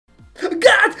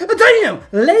God damn!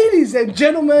 Ladies and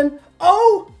gentlemen,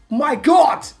 oh my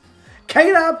God!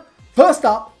 K-Lab, first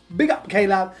up, big up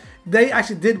K-Lab. They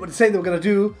actually did what they say they were going to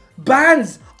do.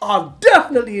 Bans are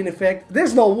definitely in effect.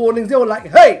 There's no warnings. They were like,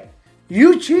 hey,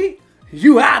 you cheat,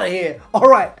 you out of here. All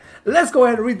right, let's go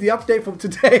ahead and read the update from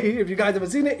today. If you guys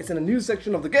haven't seen it, it's in the news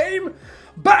section of the game.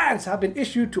 Bans have been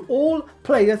issued to all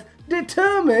players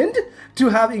determined to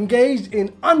have engaged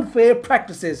in unfair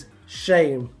practices.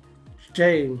 Shame,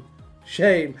 shame,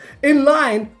 shame. In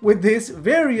line with this,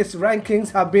 various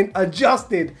rankings have been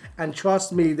adjusted, and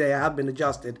trust me, they have been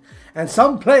adjusted. And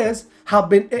some players have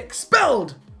been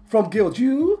expelled from guilds.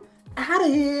 You out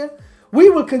of here. We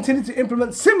will continue to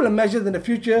implement similar measures in the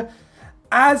future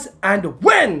as and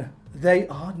when they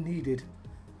are needed.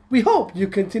 We hope you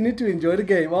continue to enjoy the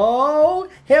game. Oh,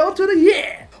 hell to the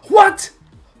yeah. What?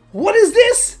 What is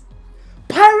this?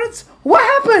 Pirates? What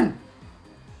happened?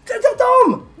 They're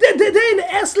in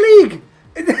the S League.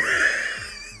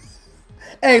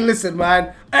 Hey, listen,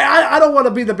 man. I don't want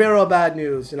to be the bearer of bad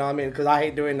news, you know what I mean? Because I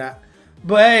hate doing that.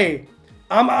 But hey,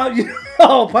 I'm out.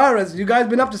 Oh, Pirates, you guys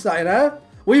been up to something, huh?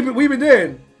 We been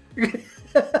doing.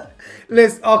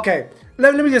 Listen, okay.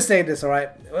 Let me just say this, all right?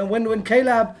 When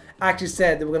K-Lab actually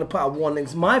said they were going to put out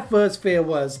warnings, my first fear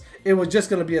was it was just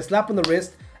going to be a slap on the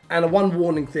wrist and a one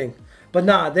warning thing. But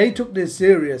nah, they took this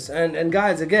serious. And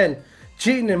guys, again,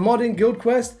 cheating and modding Guild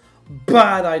Quest,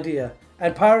 bad idea.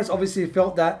 And Pirates obviously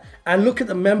felt that. And look at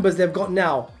the members they've got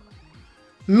now.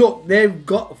 Look, they've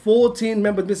got 14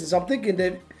 members missing. So I'm thinking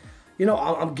they've, you know,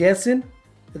 I'm guessing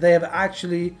they have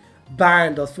actually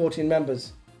banned those 14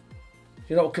 members.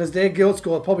 You know, because their guild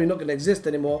score is probably not going to exist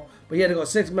anymore. But yeah, they got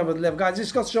 6 members left. Guys,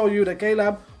 just got to show you that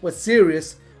K-Lab was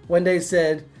serious when they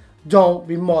said, don't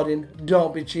be modding,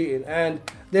 don't be cheating. And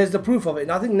there's the proof of it.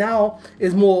 And I think now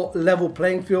is more level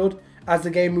playing field as the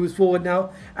game moves forward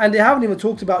now. And they haven't even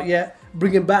talked about yet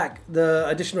bringing back the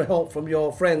additional help from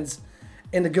your friends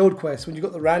in the guild quest when you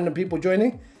got the random people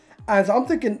joining. And so I'm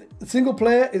thinking single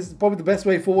player is probably the best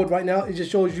way forward right now. It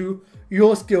just shows you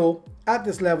your skill at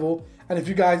this level. And if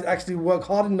you guys actually work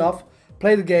hard enough,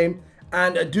 play the game,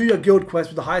 and do your guild quest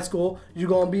with a high score, you're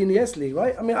going to be in the S League,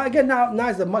 right? I mean, again, now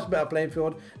is a much better playing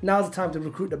field. Now's the time to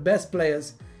recruit the best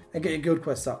players and get your guild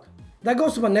quests up. That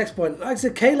goes to my next point. Like I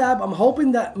said, K-Lab, I'm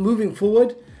hoping that moving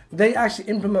forward, they actually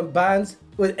implement bans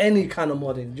with any kind of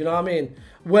modding. Do you know what I mean?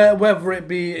 Whether it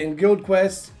be in guild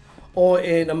quests or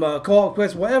in a co-op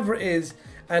quest, whatever it is.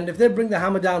 And if they bring the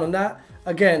hammer down on that,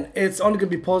 again, it's only going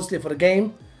to be positive for the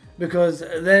game, because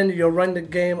then you're running the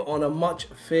game on a much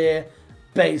fair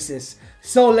basis.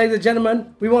 So, ladies and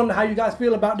gentlemen, we want to know how you guys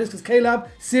feel about this, because K-Lab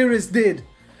serious did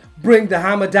bring the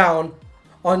hammer down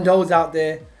on those out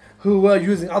there who were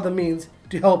using other means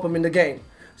to help them in the game.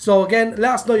 So again,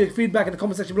 let us know your feedback in the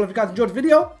comment section below. If you guys enjoyed the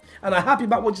video and are happy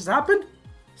about what just happened,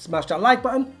 smash that like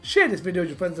button, share this video with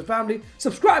your friends and family,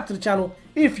 subscribe to the channel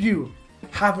if you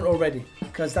haven't already.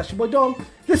 Because that's your boy Dom,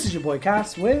 this is your boy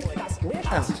Cass, we're out. This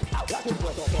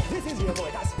is your boy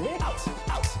Cass, we're out.